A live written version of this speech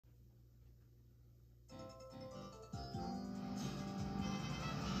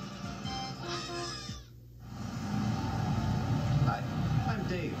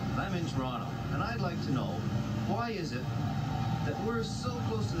I'm in Toronto, and I'd like to know, why is it that we're so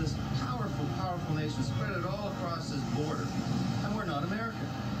close to this powerful, powerful nation spread out all across this border, and we're not America?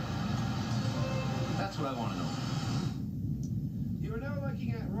 That's what I want to know. You are now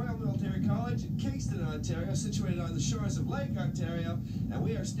looking at Royal Military College in Kingston, Ontario, situated on the shores of Lake Ontario, and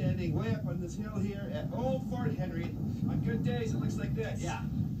we are standing way up on this hill here at Old Fort Henry. On good days, it looks like this. Yeah.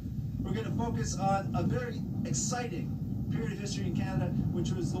 We're going to focus on a very exciting period of history in Canada,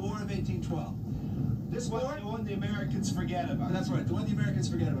 which was the War of 1812. This war, The one the Americans forget about. that's right, the one the Americans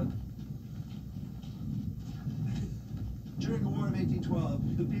forget about. During the War of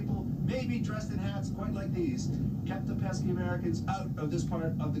 1812, the people, maybe dressed in hats quite like these, kept the pesky Americans out of this part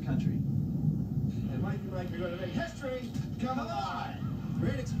of the country. And Mike and Mike are going to make history come alive!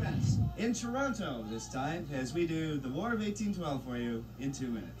 Great expense. In Toronto this time, as we do the War of 1812 for you in 2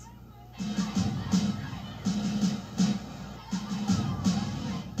 minutes.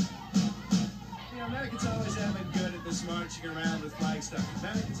 You know, Americans always have been good at this marching around with flag stuff.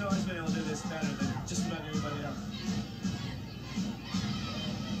 Americans always been able to do this better than just about anybody else.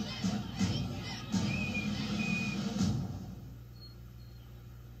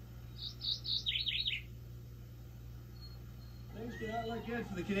 Things do not look good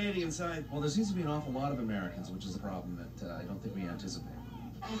for the Canadian side. Well, there seems to be an awful lot of Americans, which is a problem that I don't think we anticipate.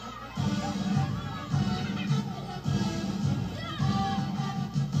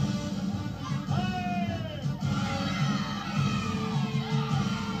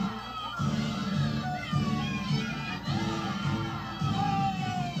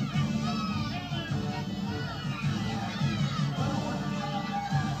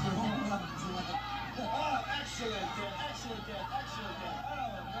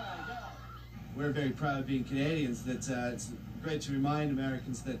 We're very proud of being Canadians. That it's great to remind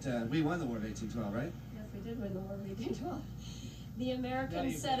Americans that we won the War of 1812, right? Yes, we did win the War of 1812. The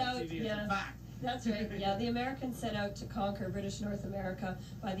Americans set out, yeah, that's right, yeah, the Americans set out to conquer British North America.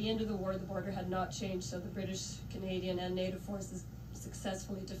 By the end of the war, the border had not changed, so the British, Canadian, and Native forces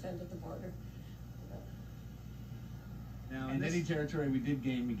successfully defended the border. Now, And any territory we did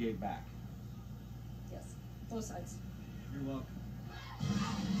gain, we gave back. Yes, both sides. You're welcome.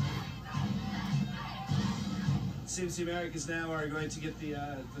 It seems the Americans now are going to get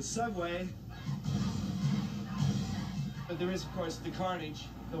the subway. But there is, of course, the carnage,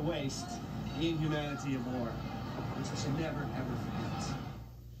 the waste, the inhumanity of war, which we should never, ever forget.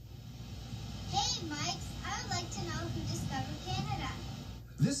 Hey, Mike, I would like to know who discovered Canada.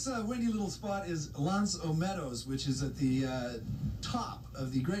 This windy little spot is L'Anse aux Meadows, which is at the top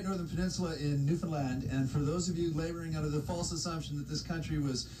of the Great Northern Peninsula in Newfoundland. And for those of you laboring under the false assumption that this country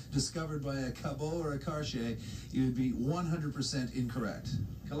was discovered by a Cabot or a Cartier, you would be 100% incorrect.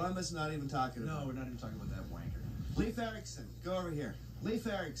 Columbus, not even talking about. No, we're not even talking about that wanker. Leif Erikson, go over here. Leif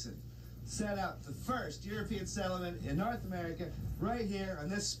Erikson set out the first European settlement in North America right here on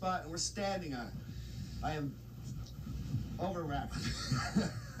this spot, and we're standing on it. I am overwrapped.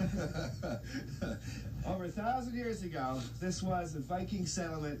 Over 1,000 years ago, this was a Viking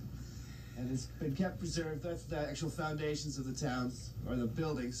settlement, and it's been kept preserved. That's the actual foundations of the towns, or the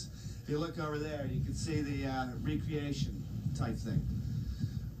buildings. If you look over there, you can see the recreation type thing.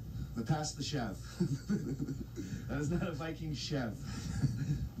 But pass the chev. That is not a Viking chev.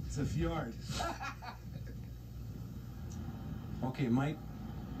 It's a fjord. Okay, Mike,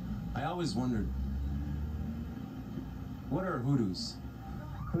 I always wondered, what are hoodoos?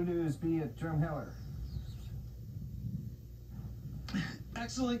 Hoodoos be it Drumheller.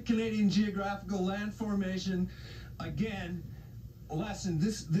 Excellent Canadian geographical land formation. Again, lesson.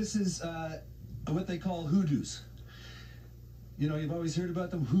 This is what they call hoodoos. You know, you've always heard about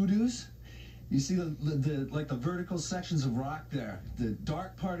them hoodoos. You see the like the vertical sections of rock there. The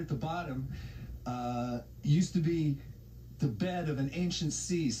dark part at the bottom used to be the bed of an ancient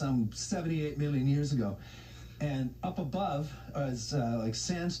sea some 78 million years ago. And up above is like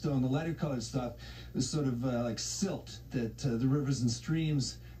sandstone, the lighter colored stuff, is sort of like silt that the rivers and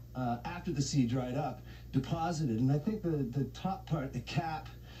streams, after the sea dried up, deposited. And I think the top part, the cap,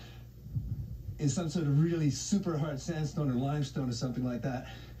 is some sort of really super hard sandstone or limestone or something like that.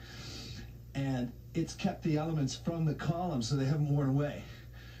 And it's kept the elements from the columns so they haven't worn away.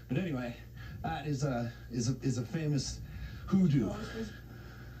 But anyway, that is a famous hoodoo. Look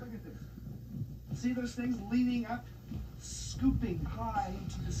at this. See those things leaning up, scooping high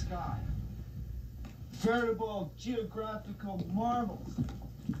into the sky. Veritable geographical marvels.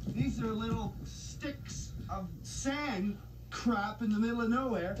 These are little sticks of sand crap in the middle of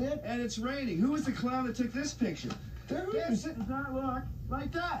nowhere, and it's raining. Who was the clown that took this picture? They're sitting down, look,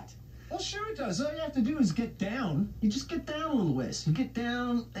 like that. Well, sure it does. All you have to do is get down. You just get down a little ways. You get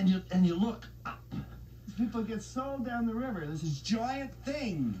down and you look up. People get sold down the river. There's this giant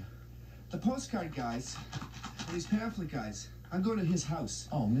thing. The postcard guys, and these pamphlet guys. I'm going to his house.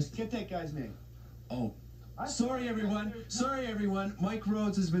 Oh, Mr. Get that guy's name. Oh. Sorry, everyone. Sorry, everyone. Mike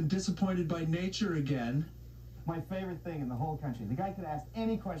Rhodes has been disappointed by nature again. My favorite thing in the whole country. The guy could ask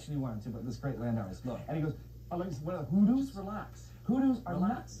any question he wanted to about this great land artist. Look, and he goes, "Oh, look, what are hoodoos?" Just relax. Hoodoos are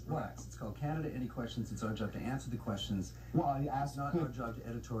Relax. nuts. Relax. It's called Canada Any Questions. It's our job to answer the questions. Well, he asked It's not our job to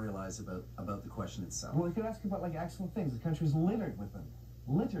editorialize about the question itself. Well, he could ask about like excellent things. The country's littered with them.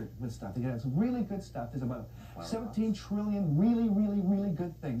 Littered with stuff. They could have some really good stuff. There's about 17 trillion really, really, really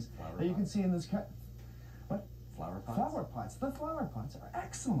good things that you can see in this What? Flower pots? Flower pots. The flower pots are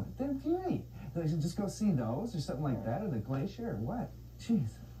excellent. They're beauty. They should just go see those or something like that, or the glacier, or what? Jeez.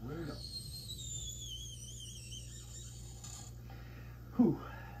 Where we go? Whew.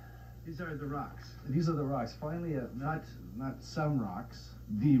 These are the rocks. These are the rocks. Finally, not some rocks,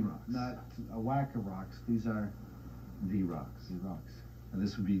 the rocks. Not a whack of rocks. These are the rocks. The rocks. And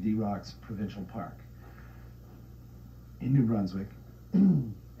this would be the Rocks Provincial Park in New Brunswick.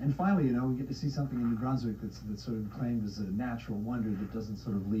 And finally, you know, we get to see something in New Brunswick that's sort of claimed as a natural wonder that doesn't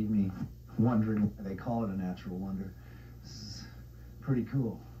sort of leave me wondering why they call it a natural wonder. This is pretty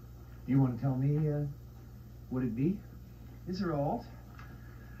cool. You want to tell me what it'd be? These are old.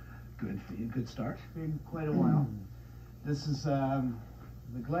 Good for you. Good start. Been quite a while. This is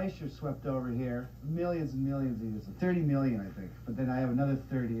the glacier swept over here millions and millions of years. 30 million, I think. But then I have another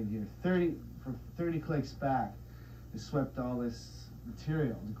 30 in here. 30 clicks back, it swept all this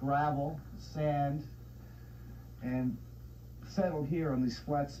material, the gravel, the sand, and settled here on these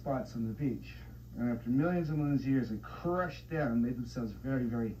flat spots on the beach. And after millions and millions of years, they crushed down, made themselves very,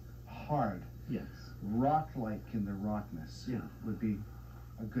 very hard. Yes. Rock-like in their rockness. Yeah. Would be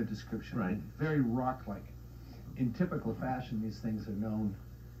a good description. Right. Very rock-like. In typical fashion, these things are known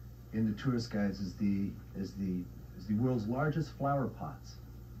in the tourist guides as the world's largest flower pots,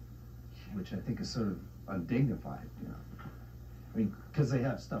 which I think is sort of undignified, you know. I mean, because they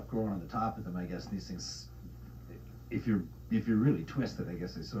have stuff growing on the top of them, I guess these things, if you're really twisted, I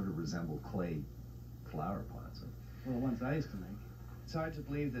guess they sort of resemble clay flower pots. Well, the ones I used to make. It's hard to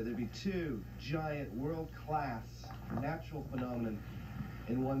believe that there'd be two giant world-class natural phenomenon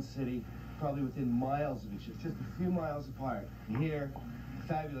in one city, probably within miles of each other, just a few miles apart. Here,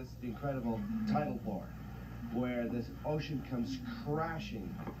 fabulous, the incredible tidal bore, where this ocean comes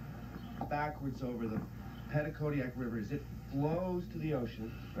crashing backwards over the Petitcodiac River as it flows to the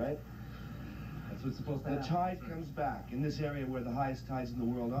ocean, right? That's what's supposed to happen. The tide comes back in this area where the highest tides in the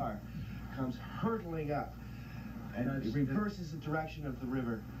world are, comes hurtling up, and it reverses the direction of the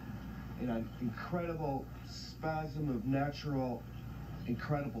river in an incredible spasm of natural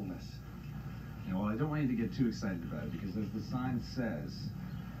incredibleness. You know, well, I don't want you to get too excited about it, because as the sign says,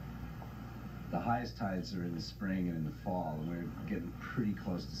 the highest tides are in the spring and in the fall, and we're getting pretty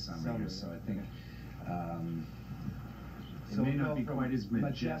close to summer here, so I think it may not be quite as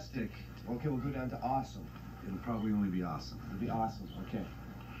majestic. Okay, we'll go down to awesome. It'll probably only be awesome. It'll be awesome, okay.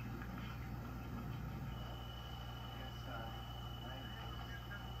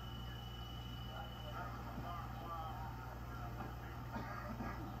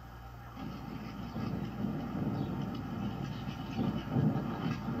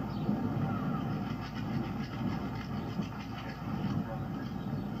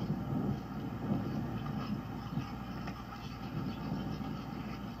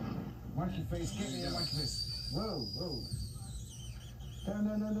 Monkey face, get me a monkey face. Whoa, whoa. Down.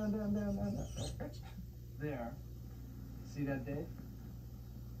 There. See that, Dave?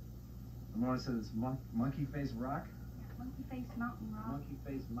 Ramona says it's Monkey Face Rock? Monkey Face Mountain Rock. Monkey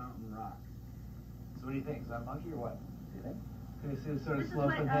Face Mountain Rock. So what do you think? Is that a monkey or what? Do you think? Can you see the sort of This is slope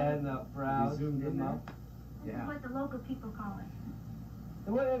what, of head and the brows? zoomed in the there? mouth? This is what the local people call it.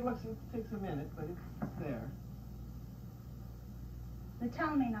 The way it looks, it takes a minute, but it's there. The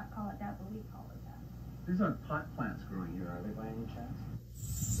town may not call it that, but we call it that. These aren't pot plants growing here, are they, by any chance?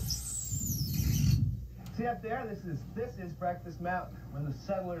 See up there? This is Breakfast Mountain. When the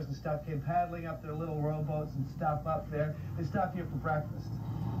settlers and stuff came paddling up their little rowboats and stuff up there, they stopped here for breakfast.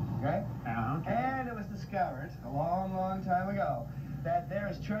 Okay? Okay. And it was discovered a long, long time ago that there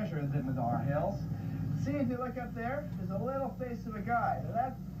is treasure in the Madar Hills. See, if you look up there, there's a little face of a guy.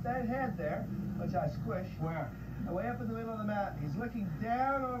 Now that head there, which I squish. Where? Way up in the middle of the mountain. He's looking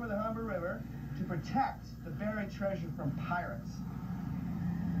down over the Humber River to protect the buried treasure from pirates.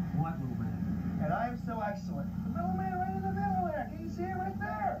 What little man? And I am so excellent. The little man right in the middle there. Can you see it right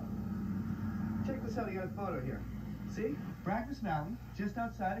there? Check this out. I got a photo here. See? Breakfast Mountain, just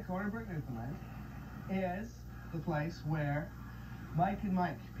outside of Cornerbrook, Newfoundland, is the place where Mike and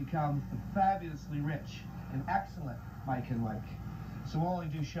Mike become fabulously rich and excellent Mike and Mike. So we'll only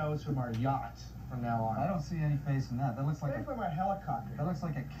do shows from our yacht from now on. I don't see any face in that. That looks like From our helicopter. that looks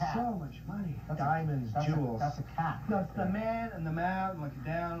like a cat. So much money. That's Diamonds, jewels. That's a cat. The man in the mountain looking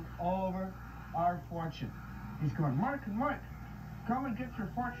down over our fortune. He's going, Mike and Mike, come and get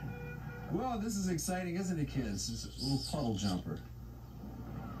your fortune. Well, this is exciting, isn't it, kids? This is a little puddle jumper.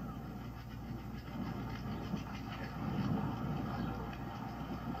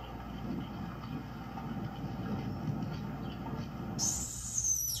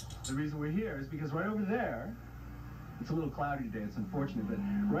 The reason we're here is because right over there, it's a little cloudy today, it's unfortunate, but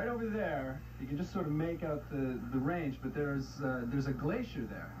right over there, you can just sort of make out the range, but there's a glacier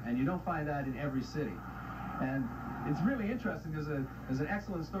there, and you don't find that in every city. And it's really interesting. There's an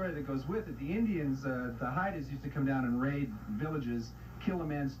excellent story that goes with it. The Indians, the Haidas, used to come down and raid villages, kill a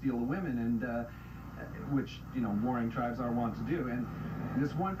man, steal the women, and which, you know, warring tribes are wont to do. And in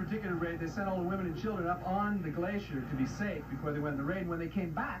this one particular raid, they sent all the women and children up on the glacier to be safe before they went in the raid. When they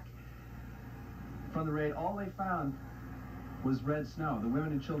came back from the raid, all they found was red snow. The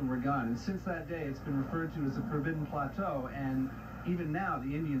women and children were gone. And since that day, it's been referred to as the Forbidden Plateau, and even now,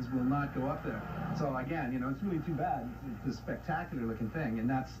 the Indians will not go up there. So again, you know, it's really too bad. It's a spectacular-looking thing, and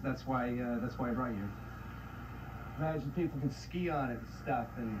that's why I brought you. Imagine people can ski on it and stuff,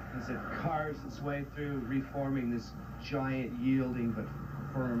 and as it carves its way through, reforming this giant, yielding but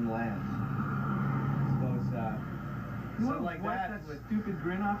firm land. I suppose something like that. That stupid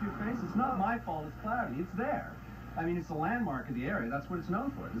grin off your face? It's not my fault. It's cloudy. It's there. I mean, it's a landmark of the area. That's what it's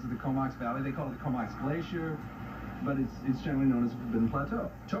known for. This is the Comox Valley. They call it the Comox Glacier, but it's generally known as the Forbidden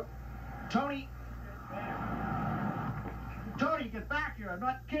Plateau. Tony! Tony, get back here! I'm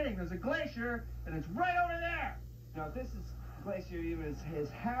not kidding. There's a glacier, and it's right over there. Now, if this glacier even is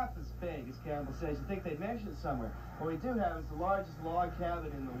half as big as Campbell says, you'd think they'd mention it somewhere. What we do have is the largest log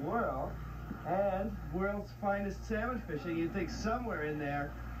cabin in the world, and world's finest salmon fishing. You'd think somewhere in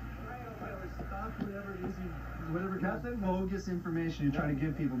there. Stop whatever it is, whatever kind of bogus information you're trying to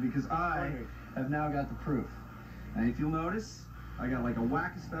give people, because I have now got the proof. And if you'll notice, I got like a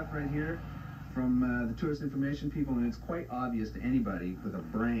whack of stuff right here from the tourist information people, and it's quite obvious to anybody with a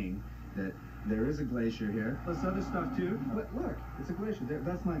brain that there is a glacier here. Plus other stuff too. But look, it's a glacier.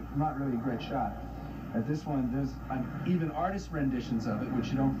 That's not really a great shot. At this one, there's even artist renditions of it, which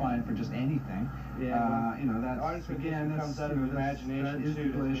you don't find for just anything. Yeah, you know, that's artist rendition comes out of imagination that is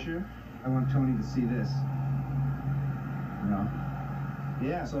too. The glacier. I want Tony to see this. You know.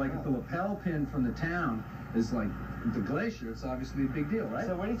 Yeah. So like if the lapel pin from the town is like the glacier, it's obviously a big deal, right?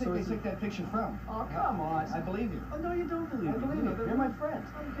 So where do you think they took that picture from? Oh, come on. I believe you. Oh, no, you don't believe I believe you. You're my friend.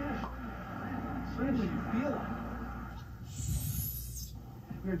 What do you feel like?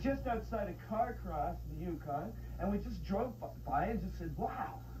 We were just outside of Carcross in the Yukon, and we just drove by and just said,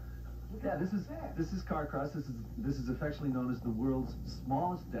 "Wow." Yeah, this is Carcross. This is affectionately known as the world's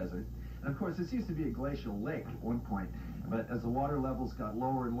smallest desert. And of course, this used to be a glacial lake at one point. But as the water levels got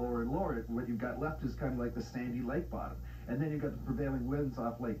lower and lower and lower, what you've got left is kind of like the sandy lake bottom. And then you've got the prevailing winds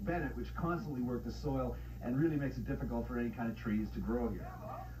off Lake Bennett, which constantly work the soil and really makes it difficult for any kind of trees to grow here.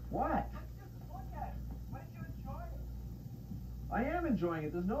 What? I am enjoying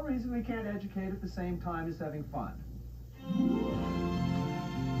it. There's no reason we can't educate at the same time as having fun.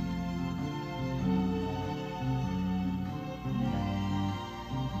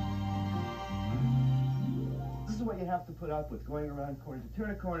 This is what you have to put up with, going around corners. You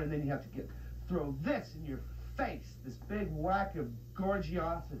turn a corner, and then you have to throw this in your face, this big whack of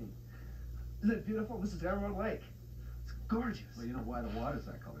gorgeosity. Isn't it beautiful? This is Emerald Lake. It's gorgeous. Well, you know why the water's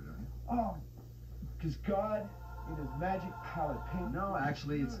that color, don't you? Oh, because God, in his magic palette, painted. No,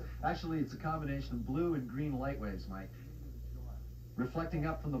 actually, it's a combination of blue and green light waves, Mike, reflecting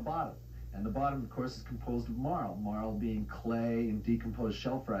up from the bottom. And the bottom, of course, is composed of marl. Marl being clay and decomposed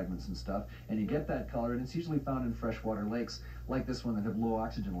shell fragments and stuff. And you get that color, and it's usually found in freshwater lakes like this one that have low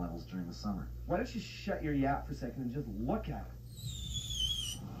oxygen levels during the summer. Why don't you shut your yap for a second and just look at it?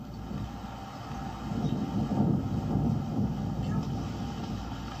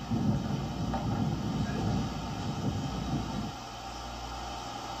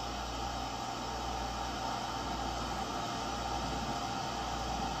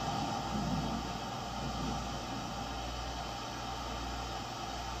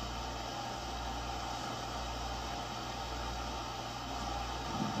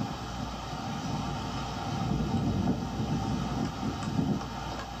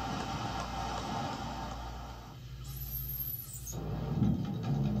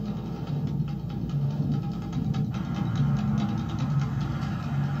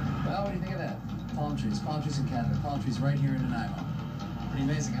 trees. Palm trees in Canada. Palm trees right here in Nanaimo. Pretty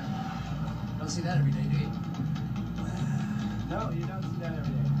amazing, huh? Don't see that every day, do you? No, you don't see that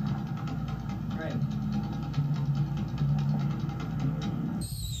every day. Great.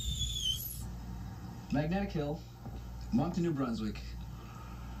 Magnetic Hill, Moncton, New Brunswick.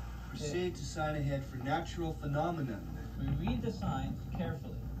 Proceed to sign ahead for natural phenomenon. We read the signs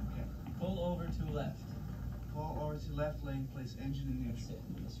carefully. Okay. Pull over to left. Pull over to left lane, place engine in That's neutral.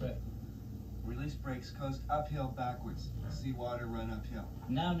 it. That's right. Release brakes, coast uphill backwards. See water run uphill.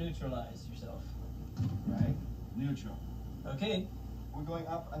 Now neutralize yourself. Right? Neutral. Okay. We're going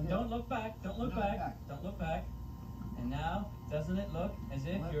up a hill. Don't look back. Don't look back. Don't look back. And now, doesn't it look as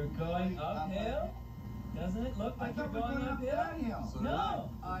if you're going uphill? Doesn't it look like you're going uphill? So No.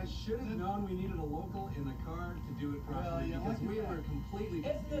 I should have known we needed a local in the car to do it properly because we were completely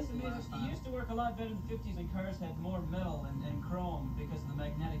Isn't this confused the last amazing? time. It used to work a lot better in the 50s when cars had more metal and chrome because of the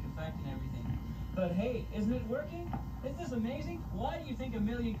magnetic effect and everything. But hey, isn't it working? Isn't this amazing? Why do you think 1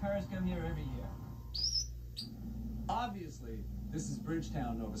 million cars come here every year? Obviously, this is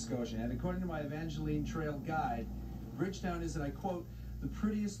Bridgetown, Nova Scotia, and according to my Evangeline Trail guide, Bridgetown is, and I quote, the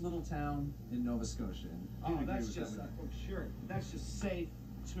prettiest little town in Nova Scotia. And Oh, you'd agree that's with just, that, wouldn't sure. That's just safe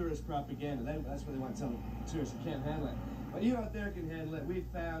tourist propaganda. That's what they want to tell tourists who can't handle it. But you out there can handle it. We've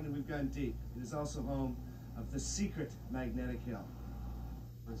found and we've gone deep. It is also home of the secret magnetic hill.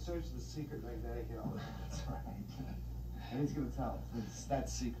 We're in search of the secret magnetic hill. That's right. And he's going to tell us.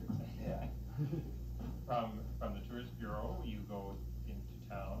 That's secret. Yeah. From the Tourist Bureau, you go into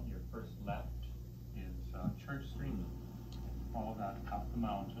town. Your first left is Church Street. Follow that up the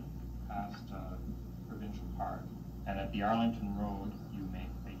mountain past Provincial Park, and at the Arlington Road, you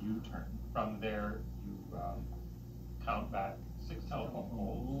make a U-turn. From there, you count back 6 telephone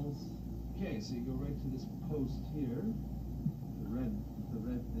poles. Okay, so you go right to this post here, the red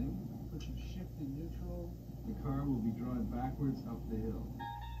thing. Put your shift in neutral. The car will be drawn backwards up the hill.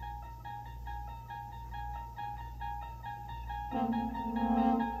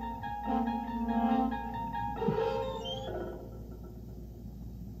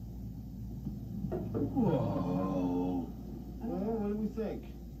 Whoa! Well, what do we think?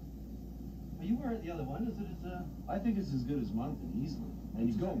 You were at the other one. Is it? I think it's as good as Moncton, easily. And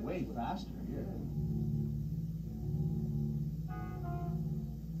you go way faster here.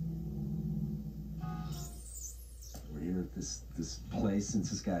 We're here at this place in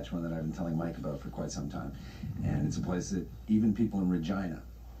Saskatchewan that I've been telling Mike about for quite some time. And it's a place that even people in Regina,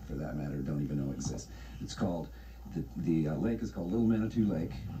 for that matter, don't even know exists. It's called, the lake is called Little Manitou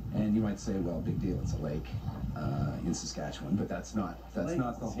Lake. And you might say, well, big deal, it's a lake in Saskatchewan, but that's not the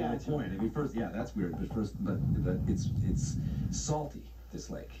whole point. I mean, first, yeah, that's weird, but it's salty, this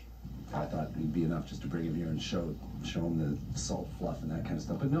lake. I thought it'd be enough just to bring him here and show him the salt fluff and that kind of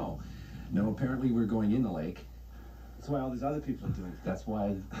stuff. But no, apparently we're going in the lake. That's why all these other people are doing it. That's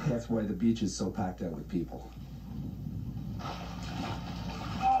why the beach is so packed out with people.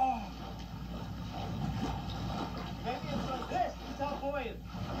 Maybe it's like this. It's how buoyant.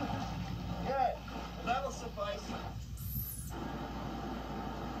 Good. That'll suffice.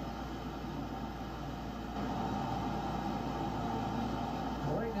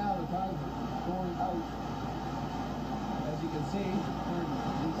 Well, right now the tide is going out, as you can see,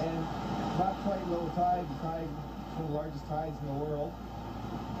 and not quite low tide. The tide is one of the largest tides in the world.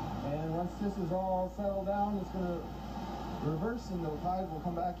 And once this is all settled down, it's going to reverse, and the tide will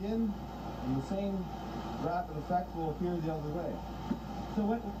come back in, and the same rapid effect will appear the other way. So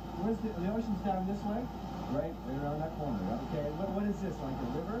where's the ocean's down this way? Right around that corner. Okay, what is this, like a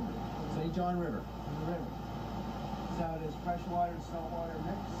river? St. John River. It's a river. So it is freshwater and saltwater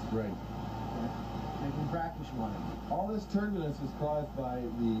mix. Right. Okay. Making brackish water. All this turbulence is caused by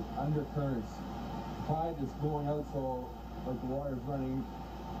the undercurrents. The tide is going out, so like the water is running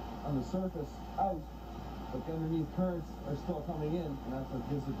on the surface out, but the underneath currents are still coming in, and that's what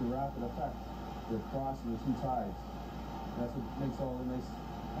gives it the rapid effect. They're crossing the two tides. That's what makes all the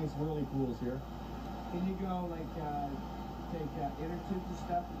nice whirlpools here. Can you go like take inner tube to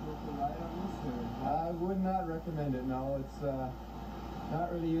step and go for a ride on this? Or? I would not recommend it. No, it's not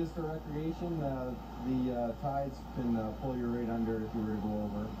really used for recreation. The tides can pull you right under if you were to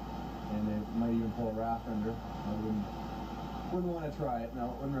go over, and it might even pull a raft under. I wouldn't want to try it.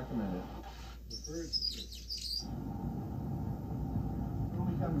 No, wouldn't recommend it. The birds.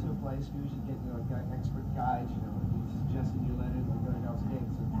 When we come to a place, we usually get expert guides. Suggesting you let in the guardhouse gate.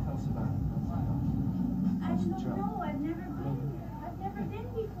 So tell us about it. I don't know. I've never been. I've never been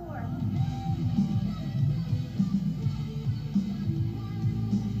before.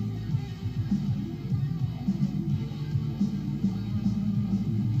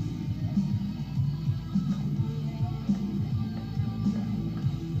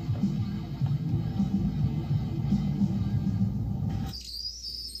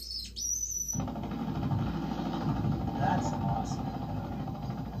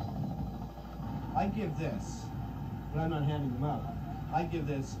 give this, but I'm not handing them out, I give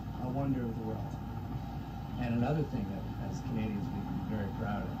this a wonder of the world. And another thing that, as Canadians, we can be very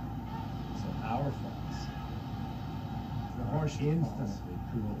proud of, is that our falls are infinitely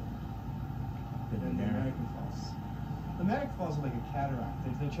cooler than the American falls. The American falls are like a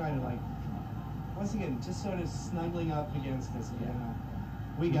cataract. They're trying to, like, once again, just sort of snuggling up against us. Yeah.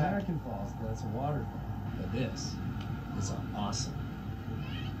 We The got American falls, that's a waterfall. But this is awesome.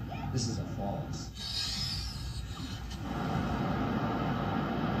 This is a falls.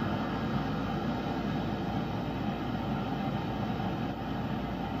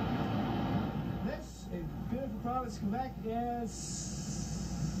 this in beautiful province, Quebec, is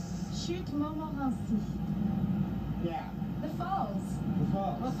Chute Montmorency. yeah, The falls. the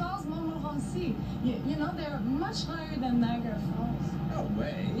falls. The falls Montmorency. You know, they're much higher than Niagara Falls. No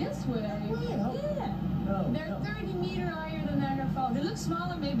way. Yes, way. Yeah. No, They're no. 30 meters higher than Niagara Falls. They look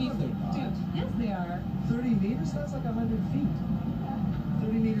smaller, maybe. No, they're not. Yes, they are. 30 meters? That's like 100 feet.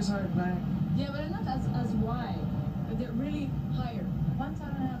 30 meters higher than Niagara. Yeah, but they're not as wide. But they're really higher. 1.5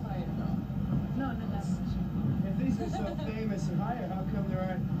 times higher. No, not that much. If these are so famous and higher, how come there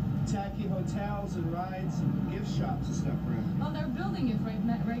aren't tacky hotels and rides and gift shops and stuff around? Oh, they're building it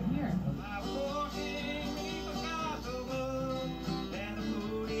right here. I'm walking